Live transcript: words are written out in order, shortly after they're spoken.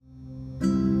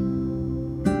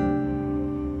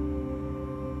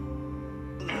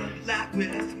like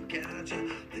wisdom, can't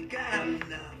you think I have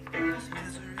enough? This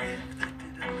misery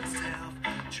inflicted on myself,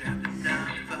 trapped in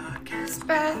It's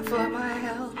bad for my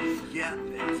health. Yeah,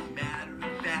 as a matter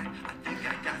of fact, I think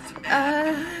I got some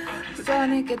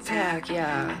Panic attack,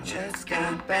 yeah. Just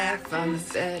got back from the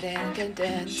sudden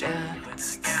contention.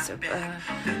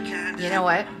 You know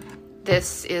what?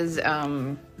 This is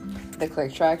the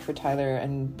click track for Tyler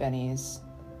and Benny's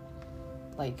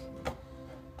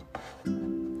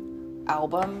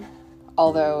album.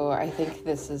 Although I think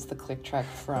this is the click track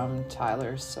from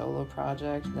Tyler's solo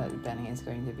project that Benny is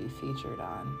going to be featured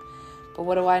on. But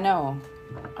what do I know?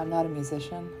 I'm not a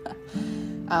musician.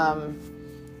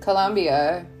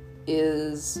 Columbia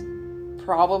is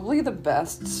probably the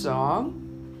best song.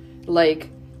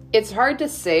 It's hard to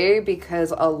say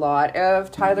because a lot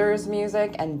of Tyler's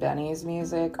music and Benny's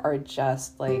music are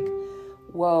just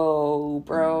whoa,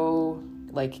 bro,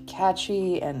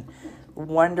 catchy and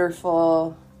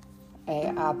wonderful.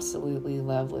 I absolutely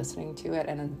love listening to it,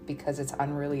 and because it's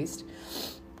unreleased,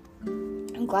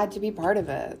 I'm glad to be part of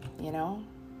it,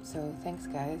 So thanks,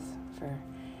 guys, for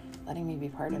letting me be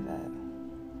part of it.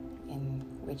 In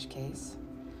which case,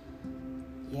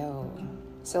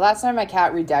 So last night my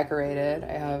cat redecorated.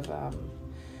 I have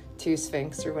 2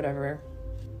 Sphinx or whatever,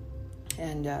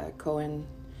 and Cohen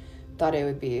thought it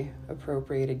would be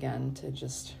appropriate again to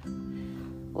just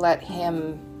let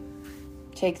him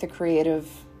take the creative...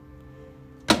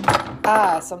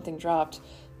 something dropped.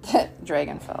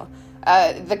 Dragon fell.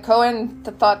 The Cohen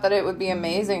thought that it would be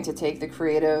amazing to take the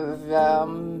creative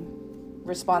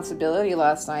responsibility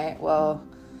last night. Well,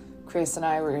 Chris and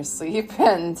I were asleep,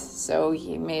 and so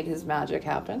he made his magic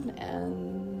happen,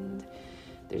 and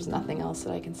there's nothing else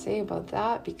that I can say about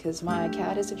that because my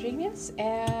cat is a genius,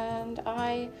 and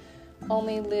I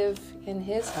only live in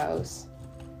his house.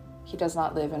 He does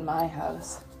not live in my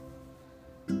house.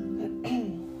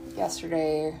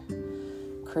 Yesterday,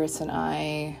 Chris and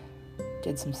I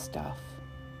did some stuff.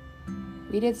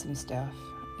 We did some stuff.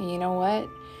 And you know what?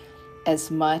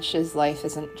 As much as life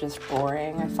isn't just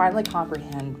boring, I finally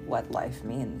comprehend what life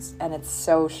means. And it's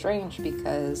so strange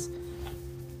because,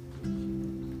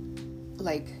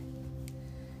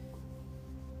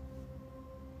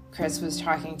 Chris was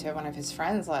talking to one of his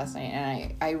friends last night,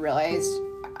 and I realized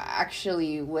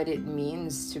actually what it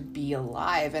means to be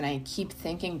alive. And I keep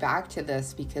thinking back to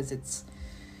this because it's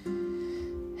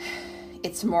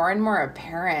more and more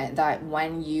apparent that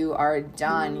when you are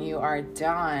done, you are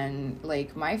done.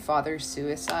 My father's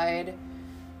suicide,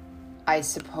 I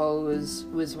suppose,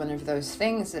 was one of those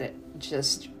things that it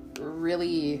just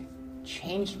really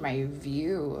changed my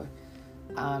view.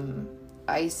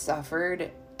 I suffered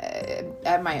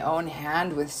at my own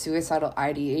hand with suicidal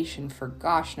ideation for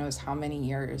gosh knows how many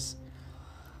years.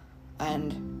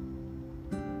 And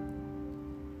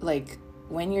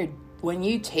when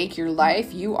you take your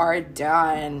life, you are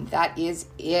done. That is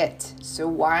it. So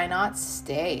why not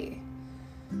stay?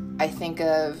 I think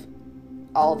of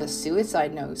all the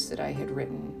suicide notes that I had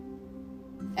written,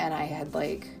 and I had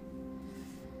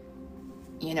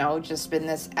just been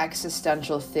this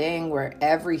existential thing where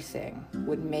everything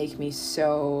would make me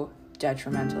so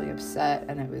detrimentally upset,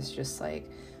 and it was just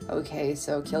okay,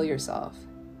 so kill yourself.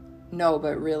 No,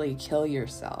 but really kill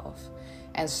yourself.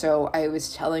 And so I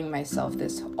was telling myself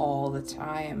this all the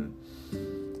time.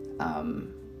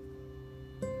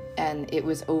 And it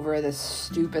was over the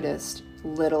stupidest,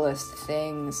 littlest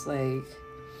things,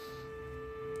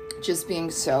 just being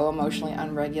so emotionally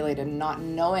unregulated, not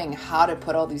knowing how to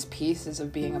put all these pieces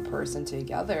of being a person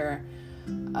together.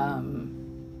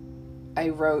 I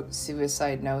wrote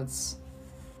suicide notes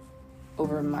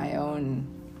over my own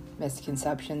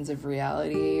misconceptions of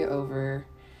reality, over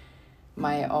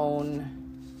my own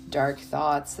dark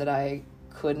thoughts that I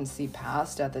couldn't see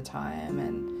past at the time.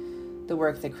 And the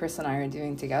work that Chris and I are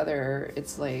doing together,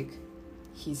 it's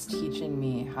he's teaching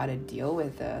me how to deal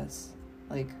with this.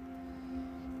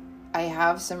 I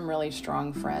have some really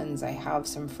strong friends. I have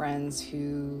some friends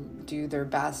who do their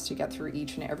best to get through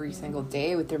each and every single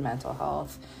day with their mental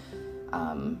health.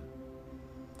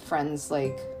 Friends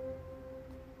that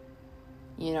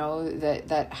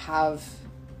have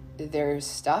their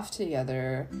stuff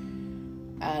together,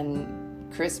 and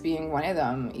Chris being one of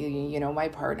them. My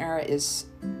partner is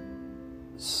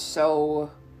so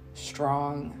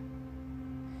strong,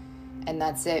 and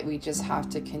that's it. We just have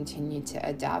to continue to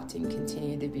adapt and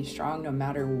continue to be strong no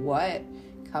matter what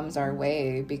comes our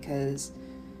way, because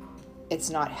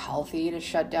it's not healthy to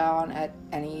shut down at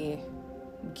any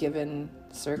given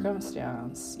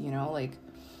circumstance.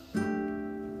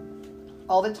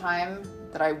 All the time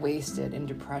that I wasted in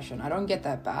depression, I don't get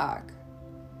that back.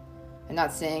 I'm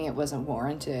not saying it wasn't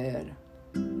warranted,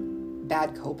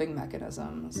 bad coping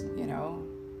mechanisms, you know.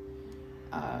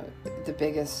 The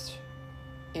biggest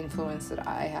influence that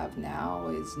I have now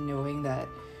is knowing that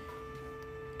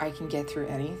I can get through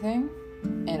anything,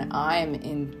 and I'm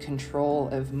in control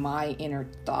of my inner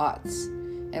thoughts.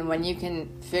 And when you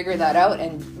can figure that out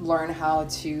and learn how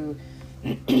to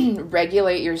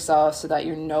regulate yourself so that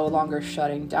you're no longer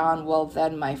shutting down, well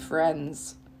then, my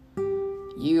friends,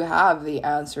 you have the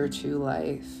answer to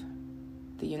life,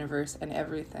 the universe, and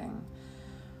everything.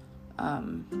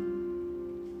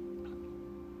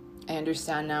 I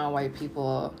understand now why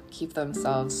people keep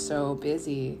themselves so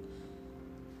busy,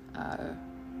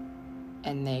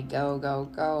 and they go,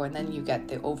 and then you get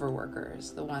the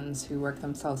overworkers, the ones who work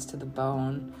themselves to the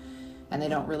bone, and they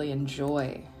don't really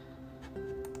enjoy.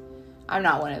 I'm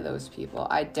not one of those people.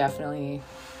 I definitely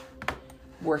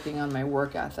working on my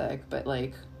work ethic, but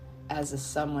like, as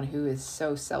someone who is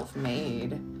so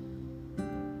self-made,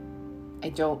 I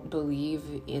don't believe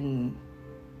in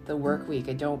the work week.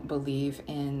 I don't believe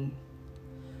in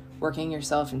working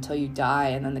yourself until you die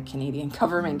and then the Canadian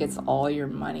government gets all your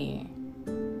money.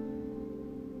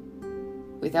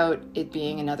 Without it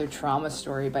being another trauma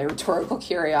story by rhetorical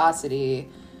curiosity,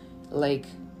 like,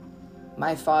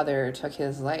 my father took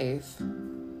his life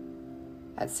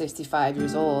at 65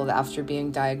 years old after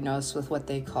being diagnosed with what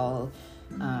they call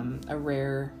a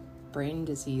rare brain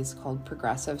disease called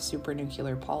progressive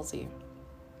supranuclear palsy.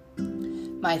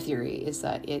 My theory is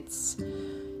that it's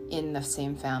in the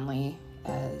same family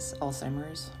as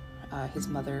Alzheimer's. His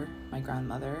mother, my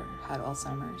grandmother, had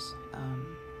Alzheimer's,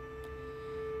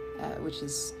 which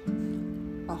is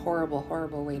a horrible,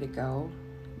 horrible way to go.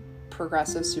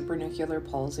 Progressive supranuclear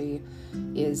palsy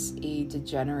is a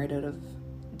degenerative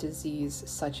disease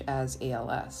such as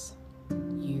ALS.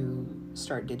 You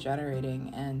start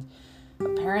degenerating, and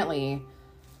apparently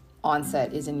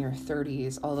onset is in your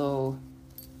 30s, although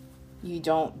you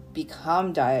don't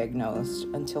become diagnosed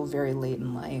until very late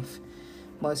in life.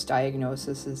 Most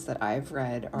diagnoses that I've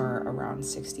read are around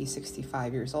 60,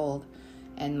 65 years old,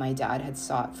 and my dad had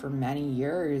sought for many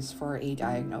years for a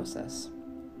diagnosis.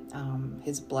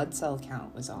 His blood cell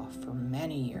count was off for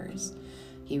many years.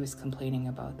 He was complaining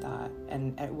about that,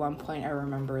 and at one point I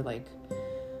remember like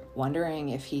wondering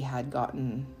if he had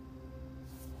gotten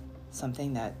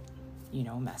something that, you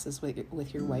know, messes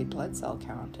with your white blood cell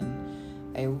count,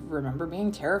 and I remember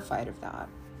being terrified of that.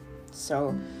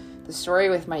 So the story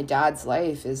with my dad's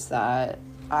life is that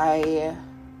I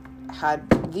had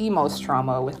the most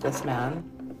trauma with this man.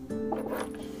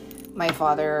 My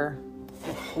father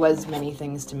was many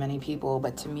things to many people,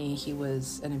 but to me, he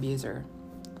was an abuser.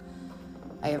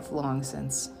 I have long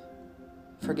since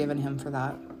forgiven him for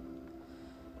that,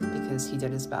 because he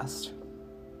did his best.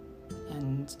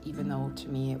 And even though to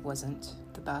me it wasn't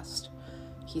the best,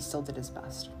 he still did his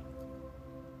best.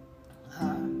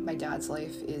 My dad's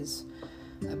life is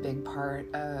a big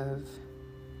part of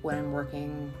what I'm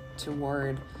working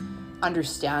toward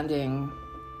understanding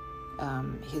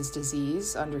his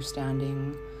disease,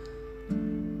 understanding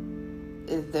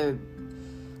the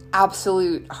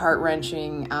absolute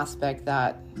heart-wrenching aspect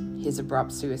that his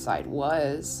abrupt suicide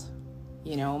was.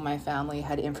 You know, my family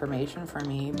had information for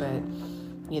me, but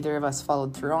neither of us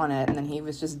followed through on it, and then he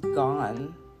was just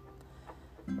gone.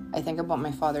 I think about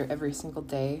my father every single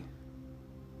day.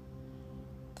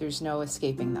 There's no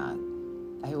escaping that.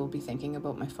 I will be thinking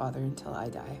about my father until I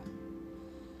die.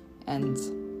 And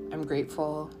I'm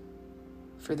grateful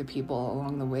for the people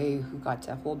along the way who got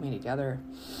to hold me together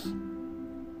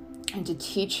and to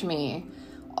teach me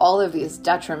all of these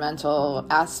detrimental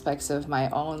aspects of my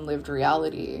own lived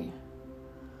reality.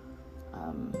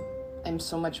 I'm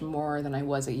so much more than I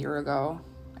was a year ago,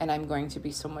 and I'm going to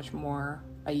be so much more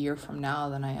a year from now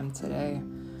than I am today,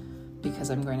 because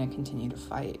I'm going to continue to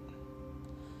fight.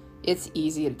 It's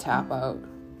easy to tap out.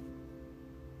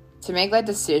 To make that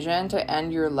decision to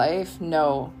end your life,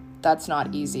 no, that's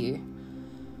not easy.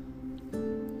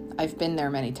 I've been there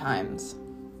many times.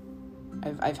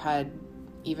 I've had,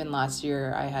 even last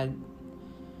year, I had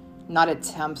not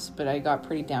attempts, but I got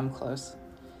pretty damn close.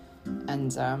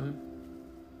 And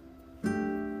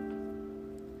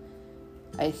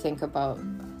I think about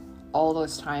all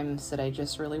those times that I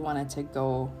just really wanted to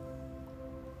go,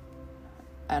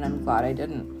 and I'm glad I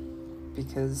didn't,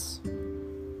 because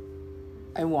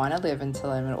I want to live until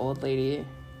I'm an old lady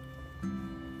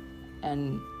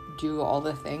and do all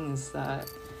the things that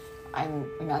I'm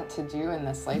meant to do in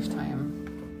this lifetime.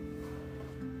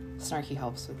 Snarky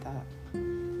helps with that.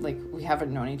 Like, we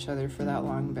haven't known each other for that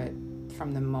long, but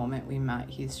from the moment we met,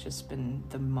 he's just been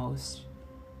the most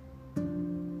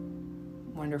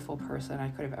wonderful person I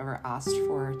could have ever asked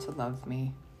for to love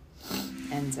me.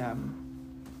 And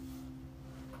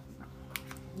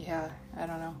Yeah, I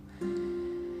don't know.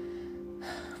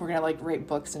 We're gonna like write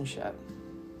books and shit.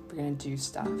 We're gonna do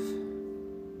stuff.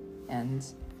 And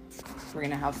we're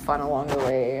gonna have fun along the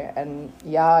way. And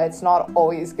yeah, it's not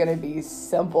always gonna be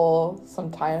simple.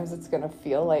 Sometimes it's gonna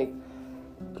feel like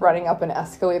running up an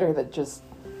escalator that just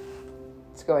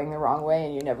it's going the wrong way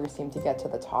and you never seem to get to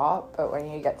the top. But when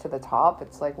you get to the top,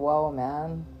 it's like, whoa,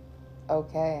 man.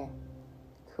 Okay,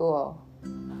 cool.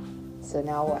 So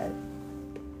now what?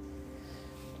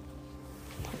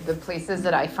 The places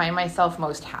that I find myself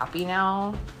most happy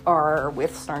now are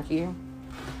with Snarky,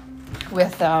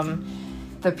 with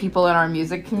the people in our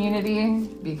music community,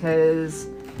 because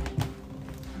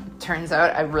it turns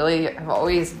out I've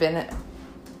always been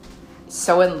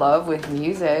so in love with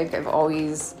music. I've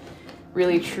always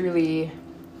really truly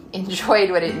enjoyed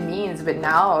what it means, but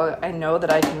now I know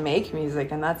that I can make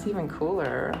music, and that's even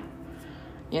cooler,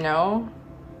 you know?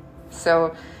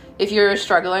 So if you're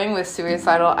struggling with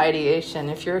suicidal ideation,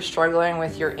 if you're struggling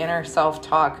with your inner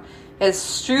self-talk, as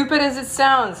stupid as it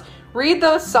sounds, read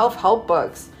those self-help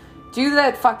books. Do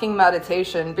that fucking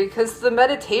meditation, because the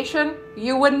meditation,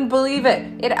 you wouldn't believe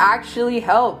it. It actually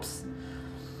helps.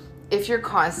 If you're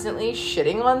constantly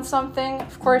shitting on something,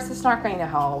 of course it's not going to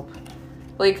help.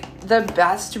 Like, the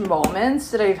best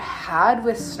moments that I've had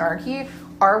with Snarky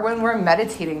are when we're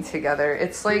meditating together.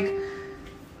 It's like,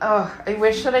 oh, I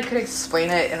wish that I could explain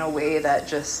it in a way that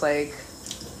just, like,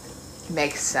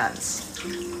 makes sense.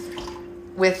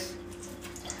 With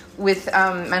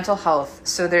mental health,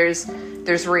 so there's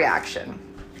reaction.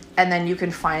 And then you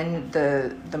can find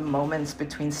the moments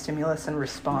between stimulus and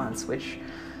response, which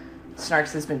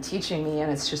Snarks has been teaching me,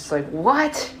 and it's just like,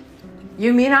 what?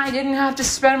 You mean I didn't have to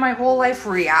spend my whole life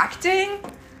reacting?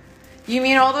 You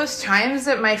mean all those times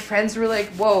that my friends were like,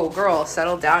 whoa, girl,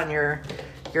 settle down, you're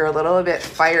a little bit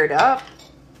fired up?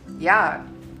 Yeah,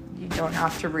 you don't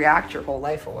have to react your whole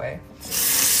life away.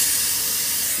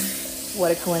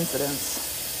 What a coincidence.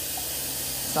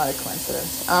 It's not a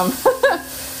coincidence.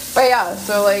 But yeah,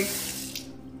 so like,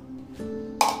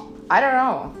 I don't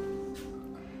know.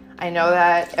 I know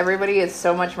that everybody is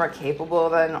so much more capable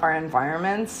than our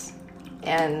environments.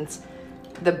 And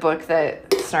the book that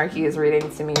Snarky is reading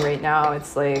to me right now,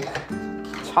 it's like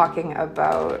talking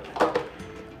about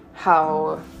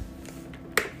how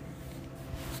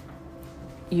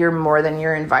you're more than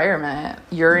your environment.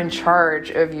 You're in charge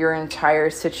of your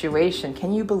entire situation.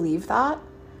 Can you believe that?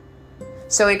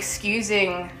 So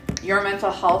excusing your mental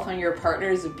health on your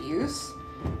partner's abuse,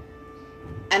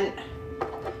 and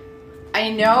I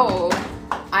know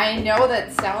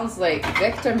that sounds like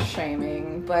victim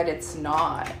shaming, but it's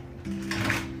not.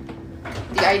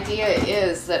 The idea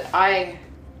is that I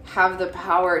have the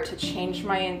power to change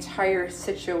my entire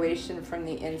situation from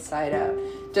the inside out.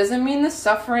 Doesn't mean the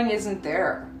suffering isn't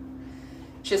there.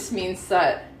 Just means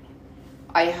that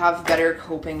I have better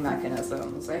coping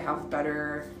mechanisms. I have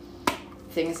better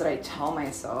things that I tell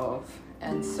myself.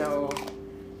 And so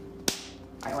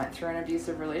I went through an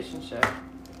abusive relationship.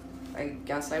 I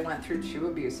guess I went through 2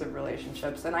 abusive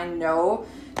relationships, and I know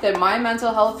that my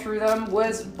mental health through them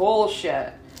was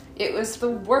bullshit. It was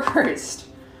the worst.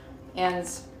 And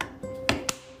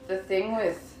the thing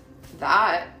with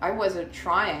that, I wasn't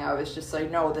trying. I was just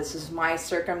like, no, this is my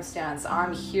circumstance.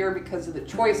 I'm here because of the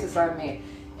choices I made.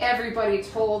 Everybody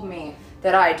told me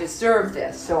that I deserve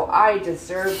this, so I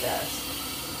deserve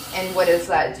this. And what does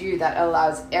that do? That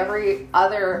allows every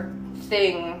other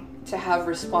thing to have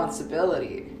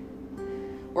responsibility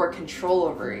or control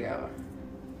over you.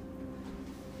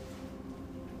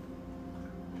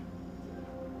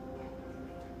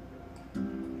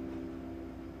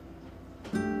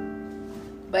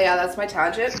 But yeah, that's my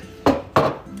tangent.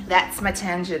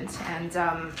 And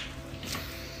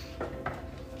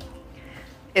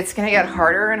it's gonna get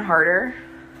harder and harder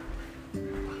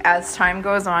as time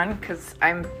goes on, because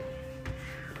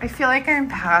I feel like I'm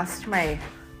past my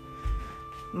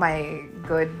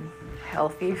good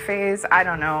healthy phase. I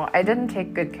don't know. I didn't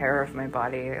take good care of my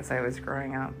body as I was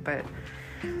growing up, but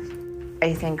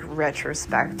I think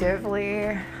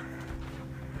retrospectively,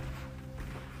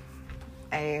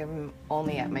 I'm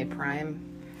only at my prime,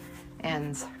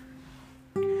 and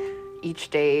each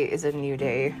day is a new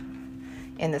day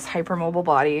in this hypermobile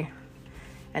body.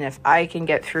 And if I can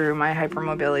get through my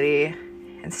hypermobility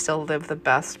and still live the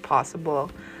best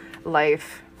possible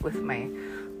life with my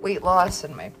weight loss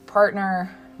and my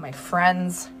partner, my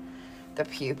friends, the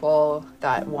people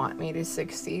that want me to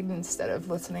succeed instead of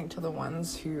listening to the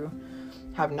ones who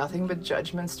have nothing but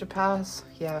judgments to pass,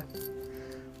 yeah,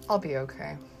 I'll be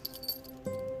okay.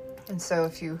 And so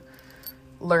if you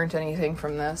learned anything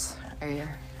from this,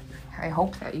 I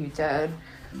hope that you did.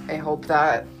 I hope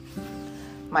that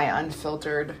my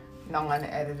unfiltered,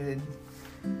 non-edited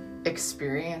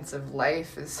experience of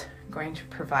life is going to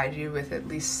provide you with at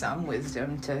least some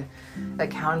wisdom to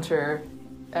encounter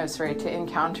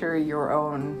your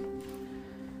own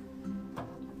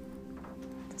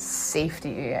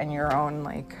safety and your own,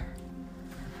 like,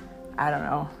 I don't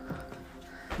know,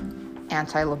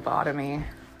 anti-lobotomy.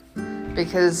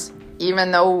 Because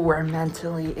even though we're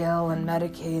mentally ill and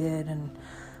medicated and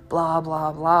blah,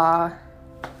 blah, blah,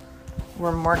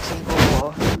 we're more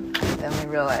capable than we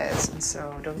realize. And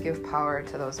so don't give power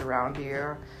to those around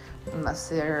you unless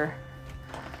they're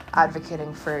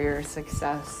advocating for your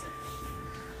success.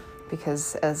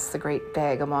 Because as the great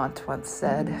Bergamot once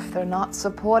said, if they're not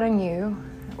supporting you,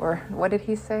 or what did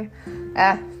he say?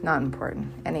 Not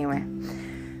important. Anyway,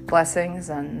 blessings,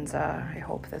 and I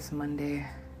hope this Monday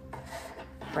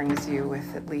brings you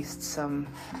with at least some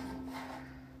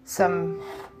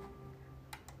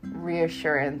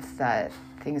reassurance that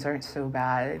things aren't so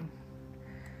bad.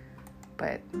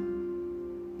 But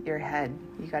your head,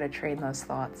 you gotta train those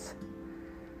thoughts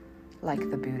like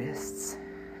the Buddhists.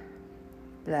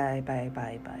 Bye, bye,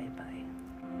 bye, bye, bye.